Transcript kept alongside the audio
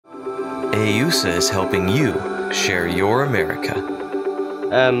AUSA is helping you share your America.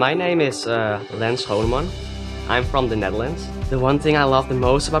 My name is Lens Schoonman. I'm from the Netherlands. The one thing I love the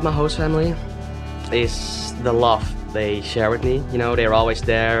most about my host family is the love they share with me. You know, they're always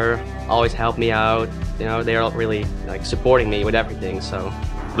there, always help me out. You know, they're really like supporting me with everything. So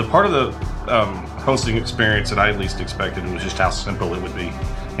the part of the hosting experience that I least expected was just how simple it would be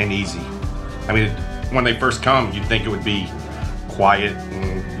and easy. I mean, when they first come, you'd think it would be quiet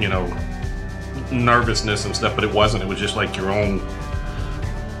and, you know, nervousness and stuff, but it wasn't. It was just like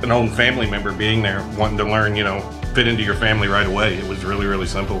an own family member being there, wanting to learn, you know, fit into your family right away. It was really, really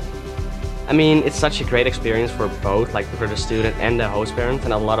simple. I mean, it's such a great experience for both, like for the student and the host parent,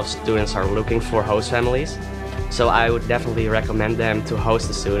 and a lot of students are looking for host families. So I would definitely recommend them to host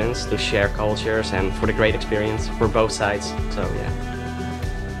the students, to share cultures, and for the great experience for both sides. So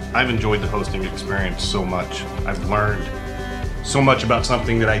yeah. I've enjoyed the hosting experience so much. I've learned so much about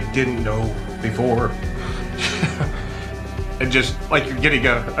something that I didn't know before. And just like you're getting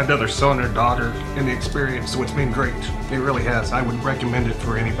another son or daughter in the experience, so it's been great. It really has. I would recommend it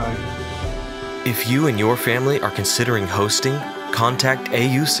for anybody. If you and your family are considering hosting, contact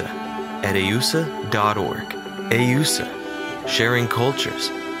AUSA at ausa.org. AUSA, sharing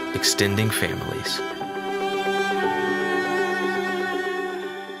cultures, extending families.